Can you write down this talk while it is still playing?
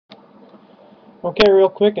Okay, real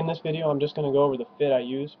quick, in this video I'm just going to go over the fit I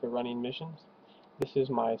use for running missions. This is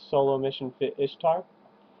my solo mission fit Ishtar.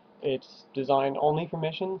 It's designed only for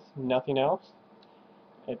missions, nothing else.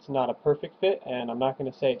 It's not a perfect fit, and I'm not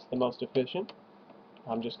going to say it's the most efficient.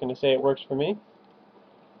 I'm just going to say it works for me.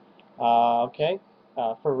 For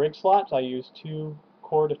rig slots I use 2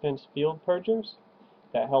 core defense field purgers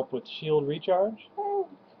that help with shield recharge.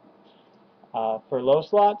 For low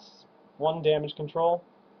slots, 1 damage control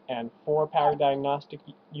and 4 power diagnostic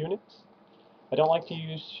units. I don't like to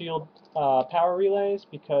use shield power relays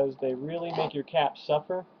because they really make your cap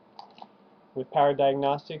suffer. With power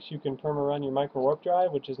diagnostics you can perma-run your micro warp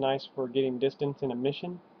drive, which is nice for getting distance in a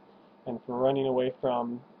mission and for running away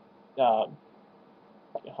from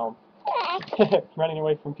running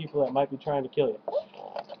away from people that might be trying to kill you.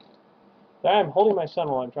 I'm holding my son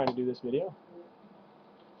while I'm trying to do this video.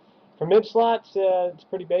 For mid slots, it's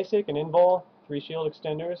pretty basic: an invul, 3 shield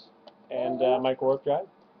extenders, and micro warp drive.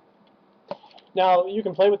 Now, you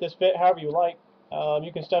can play with this fit however you like.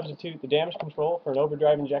 You can substitute the damage control for an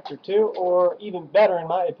overdrive injector too, or even better, in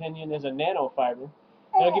my opinion, is a nanofiber.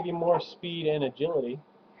 That'll give you more speed and agility.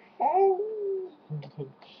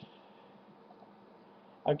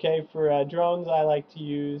 Okay, for drones, I like to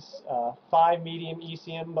use 5 medium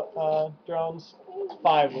ECM drones,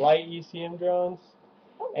 5 light ECM drones,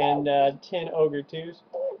 and 10 Ogre 2s.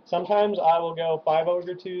 Sometimes I will go 5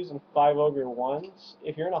 Ogre 2s and 5 Ogre 1s.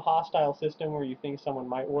 If you're in a hostile system where you think someone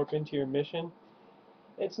might warp into your mission,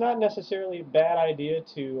 it's not necessarily a bad idea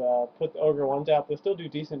to put the Ogre 1s out. They'll still do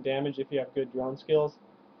decent damage if you have good drone skills.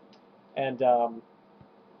 And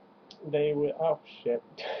they would... oh, shit.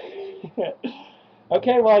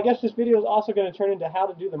 Okay, well, I guess this video is also going to turn into how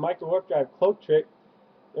to do the micro warp drive cloak trick.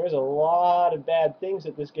 There's a lot of bad things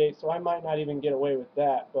at this gate, so I might not even get away with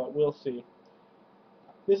that, but we'll see.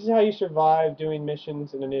 This is how you survive doing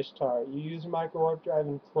missions in an Ishtar. You use your micro warp drive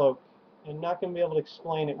and cloak. I'm not going to be able to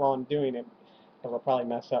explain it while I'm doing it, because I'll probably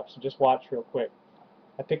mess up, so just watch real quick.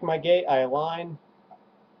 I pick my gate, I align,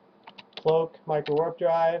 cloak, micro warp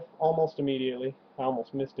drive, almost immediately. I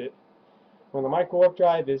almost missed it. When the micro warp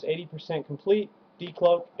drive is 80% complete,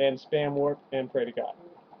 decloak and spam warp and pray to God.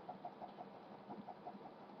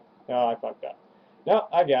 Oh, I fucked up. No,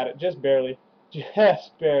 I got it. Just barely.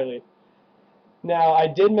 Just barely. Now, I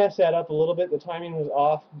did mess that up a little bit. The timing was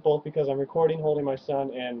off, both because I'm recording holding my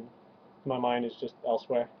son and my mind is just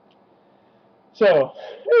elsewhere. So,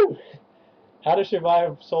 how to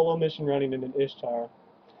survive solo mission running in an Ishtar.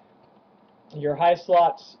 Your high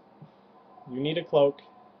slots, you need a cloak.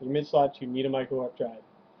 Your mid slots, you need a micro warp drive.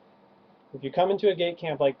 If you come into a gate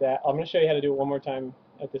camp like that, I'm going to show you how to do it one more time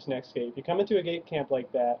at this next gate. If you come into a gate camp like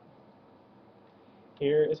that,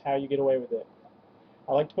 here is how you get away with it.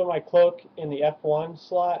 I like to put my cloak in the F1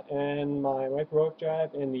 slot and my micro warp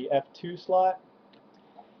drive in the F2 slot.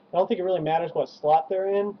 I don't think it really matters what slot they're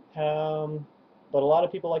in, but a lot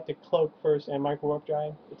of people like to cloak first and micro warp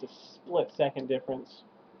drive. It's a split-second difference.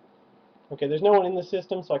 Okay, there's no one in the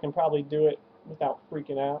system, so I can probably do it without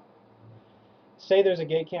freaking out. Say there's a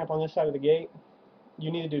gate camp on this side of the gate.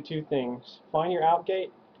 You need to do 2 things. Find your out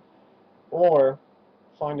gate, or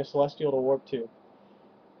find a celestial to warp to.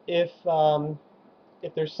 If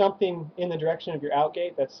there's something in the direction of your out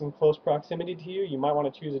gate that's in close proximity to you, you might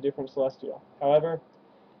want to choose a different celestial. However,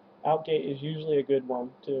 out gate is usually a good one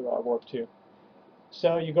to warp to.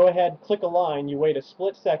 So you go ahead, click a line, you wait a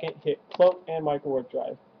split second, hit cloak and micro warp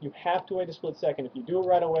drive. You have to wait a split second. If you do it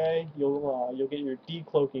right away, you'll get your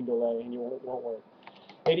decloaking delay and you won't work.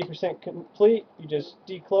 80% complete, you just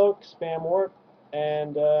decloak, spam warp,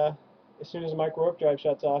 and as soon as the micro warp drive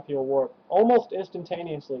shuts off, you'll warp almost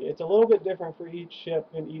instantaneously. It's a little bit different for each ship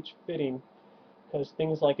and each fitting because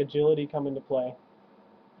things like agility come into play.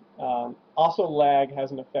 Also, lag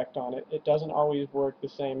has an effect on it. It doesn't always work the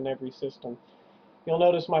same in every system. You'll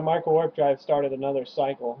notice my micro warp drive started another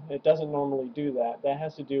cycle. It doesn't normally do that. That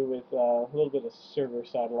has to do with a little bit of server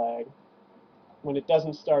side lag. When it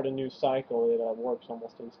doesn't start a new cycle, it warps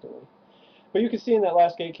almost instantly. But you can see in that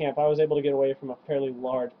last gate camp, I was able to get away from a fairly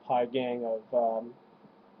large pie gang of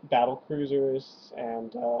battle cruisers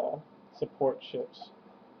and support ships.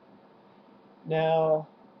 Now,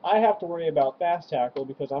 I have to worry about fast tackle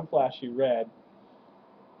because I'm flashy red.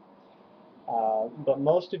 But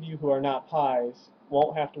most of you who are not pies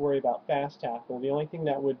won't have to worry about fast tackle. The only thing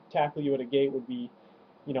that would tackle you at a gate would be,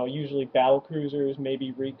 usually battle cruisers,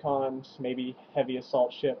 maybe recons, maybe heavy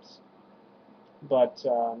assault ships. But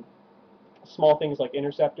small things like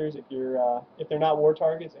interceptors, if they're not war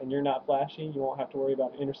targets and you're not flashy, you won't have to worry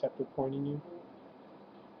about an interceptor pointing you.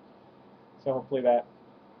 So hopefully that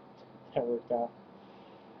worked out.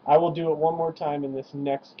 I will do it one more time in this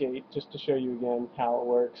next gate just to show you again how it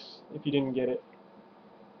works if you didn't get it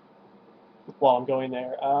while I'm going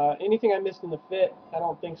there. Anything I missed in the fit? I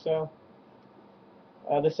don't think so.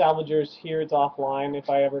 The salvagers here, it's offline. If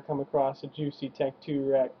I ever come across a juicy Tech 2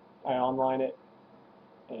 wreck, I online it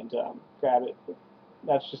and grab it.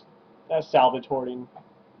 That's salvage hoarding.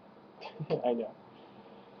 I know.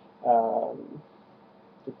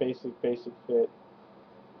 The basic fit.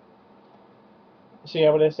 So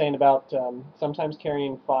yeah, what I was saying about sometimes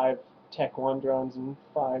carrying 5 Tech 1 drones and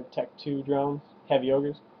 5 Tech 2 drones, heavy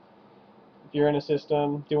ogres. If you're in a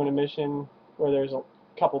system doing a mission where there's a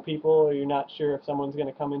couple people or you're not sure if someone's going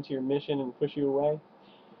to come into your mission and push you away,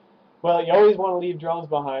 well, you always want to leave drones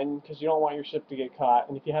behind because you don't want your ship to get caught.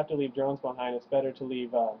 And if you have to leave drones behind, it's better to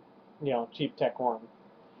leave, cheap Tech 1.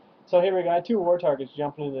 So here we go. I have 2 war targets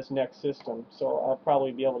jumping into this next system, so I'll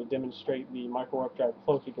probably be able to demonstrate the micro warp drive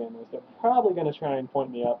cloak again, as they're probably going to try and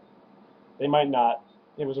point me up. They might not.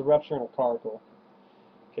 It was a rupture in a cargo.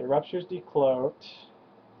 Okay, rupture's decloaked.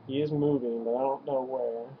 He is moving, but I don't know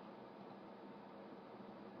where.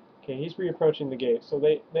 Okay, he's reapproaching the gate, so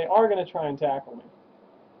they are going to try and tackle me.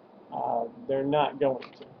 They're not going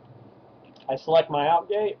to. I select my out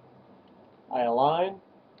gate. I align.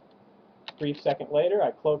 Brief second later, I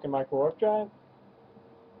cloak in micro warp drive.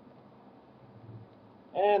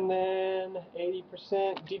 And then 80%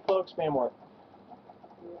 decloak spam warp.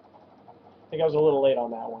 I think I was a little late on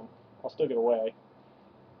that one. I'll still get away.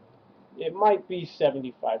 It might be 75%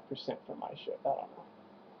 from my ship. I don't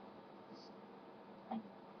know.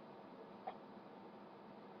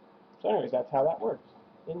 So anyways, that's how that works.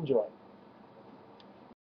 Enjoy.